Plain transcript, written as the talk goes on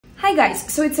Hi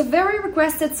guys, so it's a very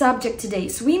requested subject today,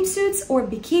 swimsuits or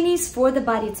bikinis for the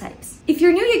body types. If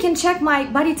you're new, you can check my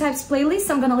body types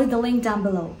playlist, I'm gonna leave the link down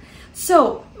below.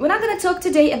 So, we're not gonna talk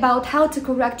today about how to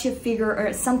correct your figure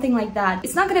or something like that.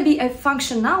 It's not gonna be a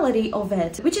functionality of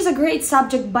it, which is a great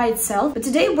subject by itself, but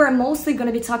today we're mostly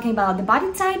gonna be talking about the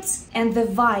body types and the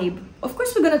vibe. Of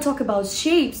course, we're gonna talk about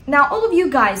shapes. Now, all of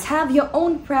you guys have your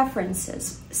own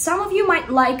preferences. Some of you might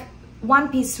like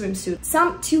one-piece swimsuit,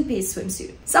 some two-piece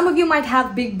swimsuit. Some of you might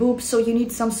have big boobs, so you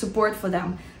need some support for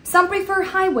them. Some prefer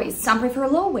high waist, some prefer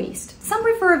low waist. Some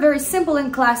prefer very simple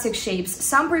and classic shapes.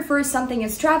 Some prefer something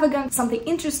extravagant, something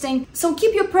interesting. So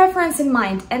keep your preference in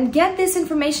mind and get this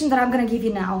information that I'm gonna give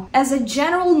you now as a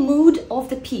general mood of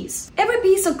the piece. Every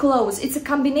piece of clothes, it's a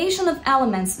combination of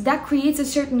elements that creates a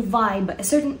certain vibe, a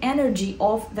certain energy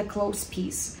of the clothes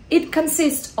piece. It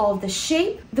consists of the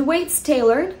shape, the way it's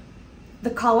tailored, the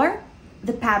color,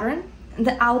 the pattern, and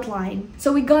the outline.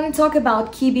 So we're going to talk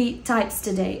about kibi types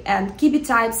today. And kibi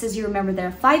types, as you remember, there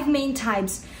are 5 main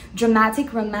types: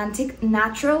 dramatic, romantic,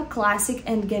 natural, classic,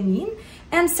 and gamine,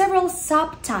 and several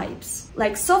subtypes,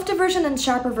 like softer version and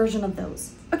sharper version of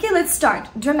those. Okay, let's start.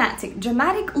 Dramatic.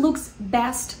 Dramatic looks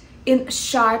best in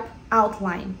sharp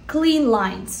outline, clean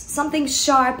lines, something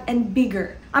sharp and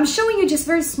bigger. I'm showing you just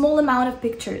very small amount of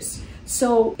pictures.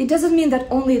 So it doesn't mean that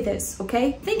only this,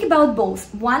 okay? Think about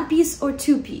both, one piece or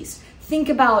two piece. Think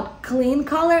about clean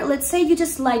color. Let's say you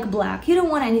just like black. You don't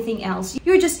want anything else.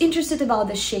 You're just interested about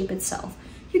the shape itself.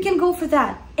 You can go for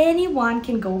that. Anyone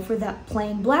can go for that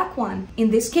plain black one.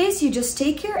 In this case, you just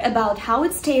take care about how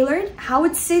it's tailored, how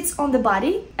it sits on the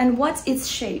body, and what's its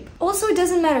shape. Also, it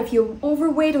doesn't matter if you're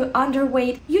overweight or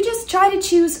underweight. You just try to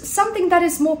choose something that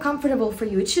is more comfortable for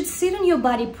you. It should sit on your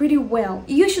body pretty well.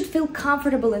 You should feel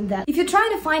comfortable in that. If you're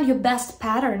trying to find your best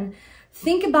pattern,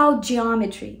 think about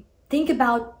geometry. Think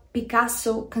about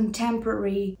Picasso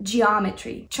contemporary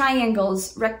geometry.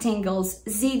 Triangles, rectangles,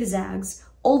 zigzags.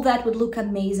 All that would look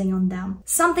amazing on them.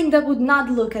 Something that would not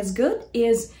look as good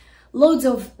is loads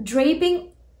of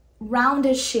draping,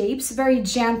 rounded shapes, very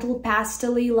gentle,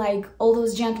 pastel-y, like all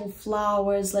those gentle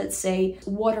flowers, let's say,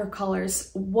 watercolors,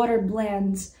 water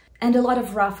blends, and a lot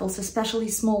of ruffles, especially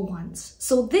small ones.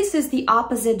 So this is the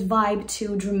opposite vibe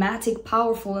to dramatic,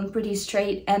 powerful, and pretty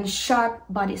straight and sharp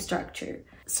body structure.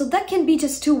 So that can be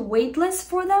just too weightless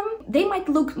for them. They might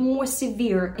look more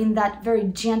severe in that very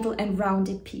gentle and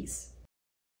rounded piece.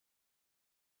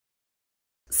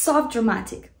 Soft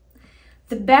dramatic.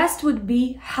 The best would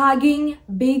be hugging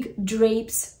big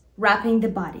drapes wrapping the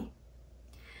body.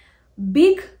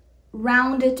 Big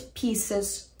rounded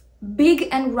pieces, big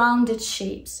and rounded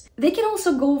shapes. They can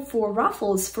also go for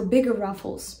ruffles, for bigger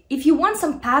ruffles. If you want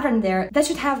some pattern there, that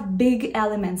should have big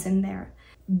elements in there.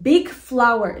 Big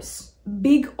flowers.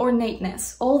 Big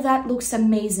ornateness, all that looks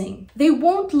amazing. They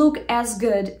won't look as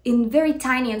good in very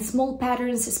tiny and small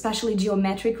patterns, especially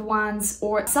geometric ones,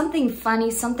 or something funny,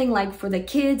 something like for the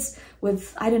kids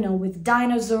with, I don't know, with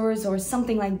dinosaurs or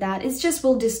something like that. It just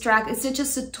will distract. It's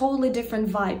just a totally different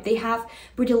vibe. They have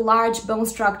pretty large bone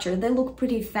structure. They look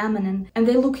pretty feminine and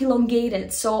they look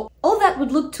elongated. So all that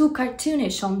would look too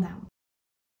cartoonish on them.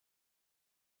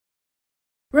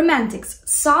 Romantics,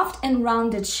 soft and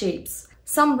rounded shapes.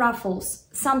 Some ruffles,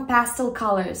 some pastel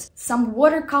colors, some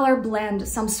watercolor blend,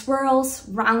 some swirls,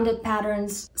 rounded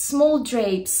patterns, small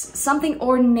drapes, something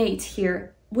ornate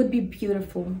here would be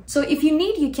beautiful. So if you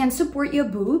need, you can support your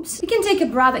boobs. You can take a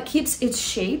bra that keeps its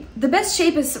shape. The best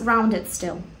shape is rounded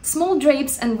still. Small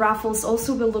drapes and ruffles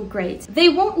also will look great. They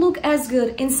won't look as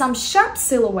good in some sharp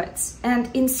silhouettes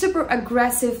and in super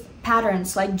aggressive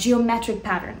patterns like geometric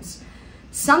patterns.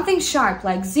 Something sharp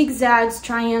like zigzags,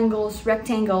 triangles,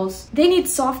 rectangles. They need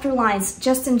softer lines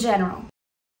just in general.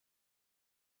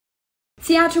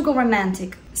 Theatrical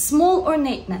romantic. Small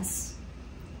ornateness.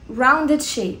 Rounded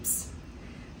shapes.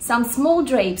 Some small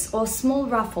drapes or small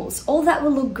ruffles. All that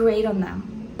will look great on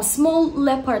them. A small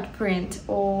leopard print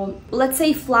or let's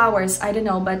say flowers, I don't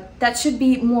know, but that should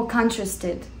be more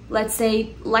contrasted. Let's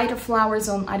say lighter flowers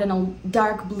on, I don't know,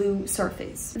 dark blue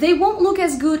surface. They won't look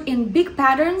as good in big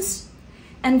patterns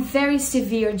and very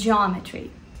severe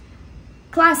geometry.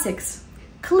 Classics.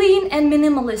 Clean and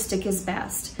minimalistic is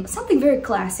best. Something very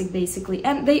classic, basically.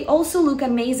 And they also look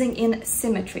amazing in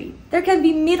symmetry. There can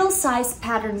be middle-sized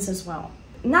patterns as well.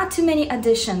 Not too many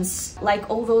additions, like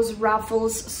all those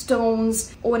ruffles,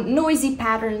 stones, or noisy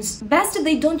patterns. Best if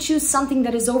they don't choose something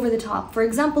that is over the top. For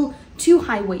example, too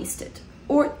high-waisted,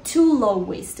 or too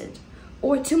low-waisted,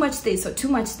 or too much this or too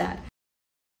much that.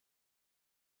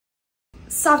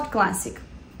 Soft classic.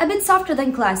 A bit softer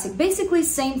than classic, basically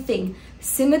same thing.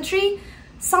 Symmetry,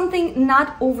 something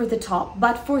not over the top,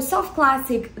 but for soft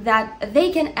classic that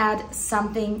they can add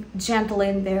something gentle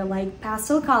in there, like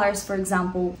pastel colors, for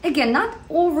example. Again, not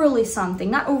overly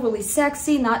something, not overly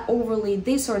sexy, not overly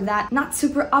this or that, not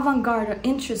super avant-garde or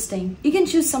interesting. You can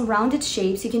choose some rounded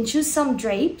shapes, you can choose some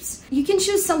drapes, you can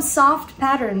choose some soft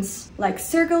patterns like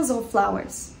circles or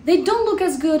flowers. They don't look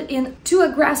as good in too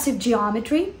aggressive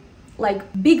geometry, like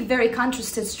big, very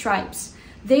contrasted stripes.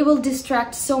 They will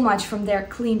distract so much from their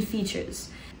clean features.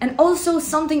 And also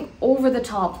something over the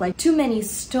top, like too many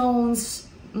stones,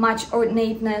 much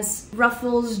ornateness,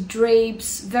 ruffles,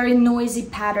 drapes, very noisy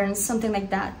patterns, something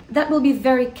like that. That will be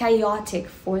very chaotic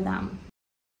for them.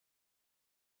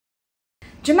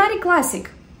 Dramatic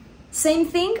classic, same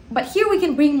thing, but here we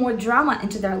can bring more drama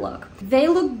into their look. They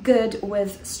look good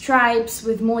with stripes,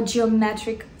 with more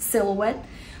geometric silhouette,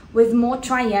 with more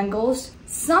triangles,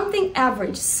 something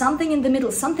average, something in the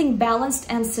middle, something balanced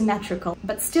and symmetrical,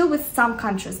 but still with some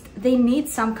contrast. They need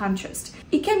some contrast.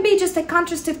 It can be just a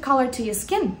contrasted color to your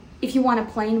skin if you want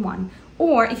a plain one,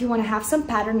 or if you want to have some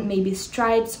pattern, maybe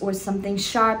stripes or something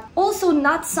sharp. Also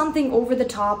not something over the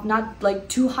top, not like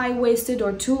too high-waisted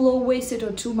or too low-waisted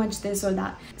or too much this or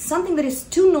that. Something that is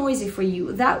too noisy for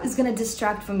you, that is going to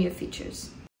distract from your features.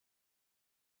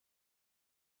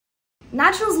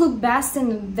 Naturals look best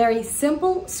in very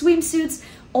simple swimsuits,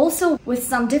 also with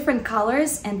some different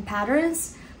colors and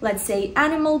patterns, let's say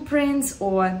animal prints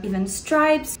or even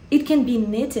stripes. It can be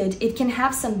knitted, it can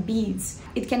have some beads,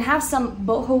 it can have some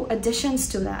boho additions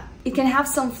to that. It can have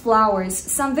some flowers,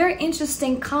 some very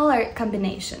interesting color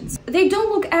combinations. They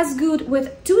don't look as good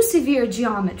with too severe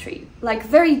geometry, like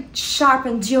very sharp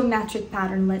and geometric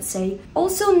pattern, let's say.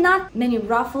 Also not many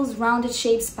ruffles, rounded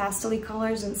shapes, pastel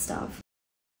colors and stuff.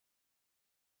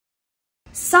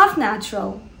 Soft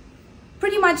natural,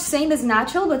 pretty much same as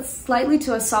natural, but slightly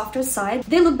to a softer side.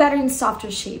 They look better in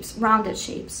softer shapes, rounded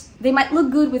shapes. They might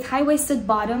look good with high-waisted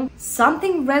bottom,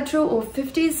 something retro or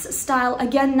 50s style.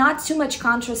 Again, not too much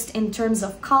contrast in terms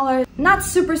of color, not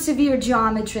super severe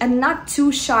geometry, and not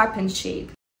too sharp in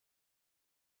shape.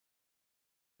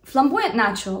 Flamboyant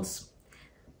naturals.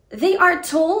 They are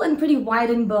tall and pretty wide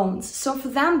in bones, so for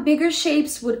them bigger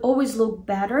shapes would always look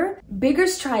better. Bigger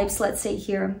stripes, let's say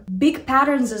here, big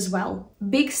patterns as well,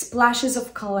 big splashes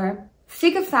of color,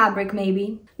 thicker fabric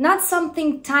maybe, not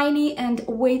something tiny and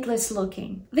weightless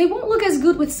looking. They won't look as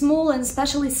good with small and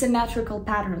especially symmetrical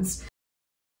patterns.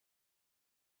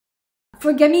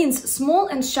 For gamines, small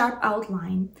and sharp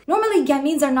outline. Normally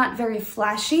gamines are not very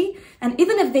flashy, and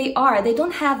even if they are, they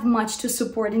don't have much to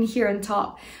support in here on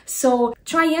top. So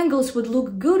triangles would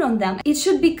look good on them. It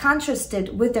should be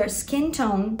contrasted with their skin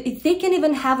tone. They can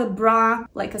even have a bra,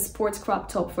 like a sports crop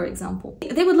top, for example.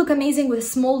 They would look amazing with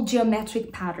small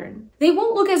geometric pattern. They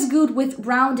won't look as good with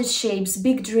rounded shapes,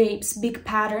 big drapes, big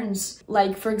patterns,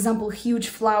 like for example, huge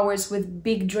flowers with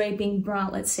big draping bra,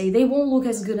 let's say. They won't look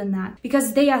as good in that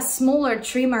because they are smaller,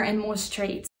 trimmer and more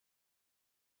straight.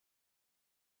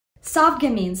 Soft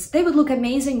gamines, they would look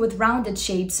amazing with rounded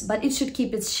shapes, but it should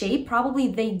keep its shape. Probably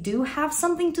they do have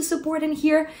something to support in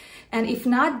here, and if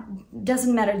not,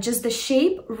 doesn't matter. Just the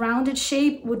shape, rounded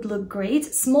shape would look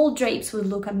great. Small drapes would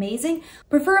look amazing.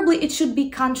 Preferably it should be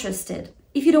contrasted.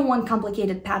 If you don't want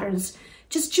complicated patterns,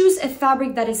 just choose a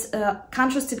fabric that is a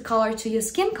contrasted color to your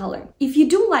skin color. If you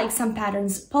do like some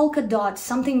patterns, polka dot,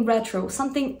 something retro,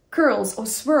 something curls or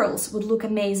swirls would look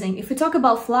amazing. If we talk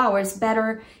about flowers,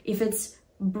 better if it's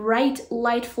bright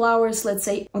light flowers, let's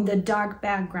say on the dark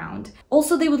background.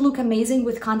 Also, they would look amazing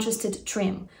with contrasted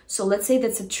trim. So let's say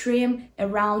that's a trim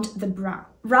around the bra.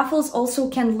 Ruffles also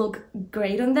can look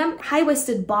great on them.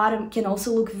 High-waisted bottom can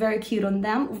also look very cute on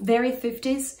them, very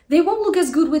 50s. They won't look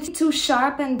as good with too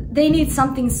sharp, and they need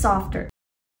something softer.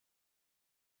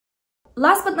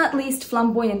 Last but not least,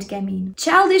 flamboyant gamine.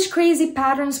 Childish, crazy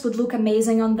patterns would look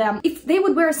amazing on them. If they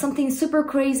would wear something super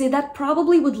crazy, that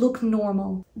probably would look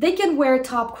normal. They can wear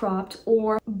top cropped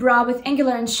or bra with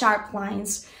angular and sharp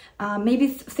lines, maybe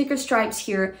thicker stripes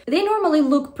here. They normally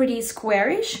look pretty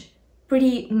squarish,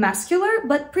 pretty muscular,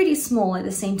 but pretty small at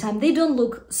the same time. They don't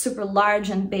look super large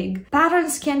and big.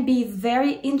 Patterns can be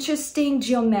very interesting,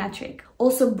 geometric.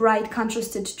 Also bright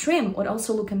contrasted trim would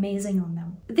also look amazing on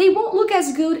them. They won't look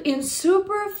as good in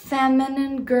super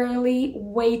feminine, girly,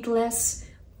 weightless,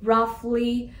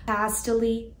 roughly,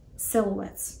 pastel-y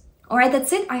silhouettes. Alright,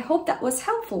 that's it. I hope that was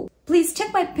helpful. Please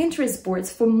check my Pinterest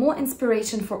boards for more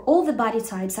inspiration for all the body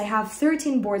types. I have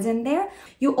 13 boards in there.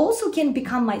 You also can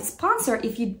become my sponsor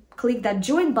if you click that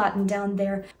join button down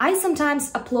there. I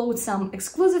sometimes upload some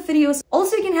exclusive videos.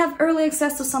 Also, you can have early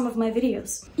access to some of my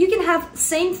videos. You can have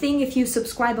same thing if you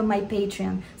subscribe on my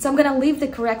Patreon. So I'm gonna leave the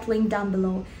correct link down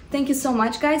below. Thank you so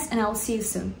much, guys, and I'll see you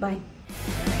soon. Bye.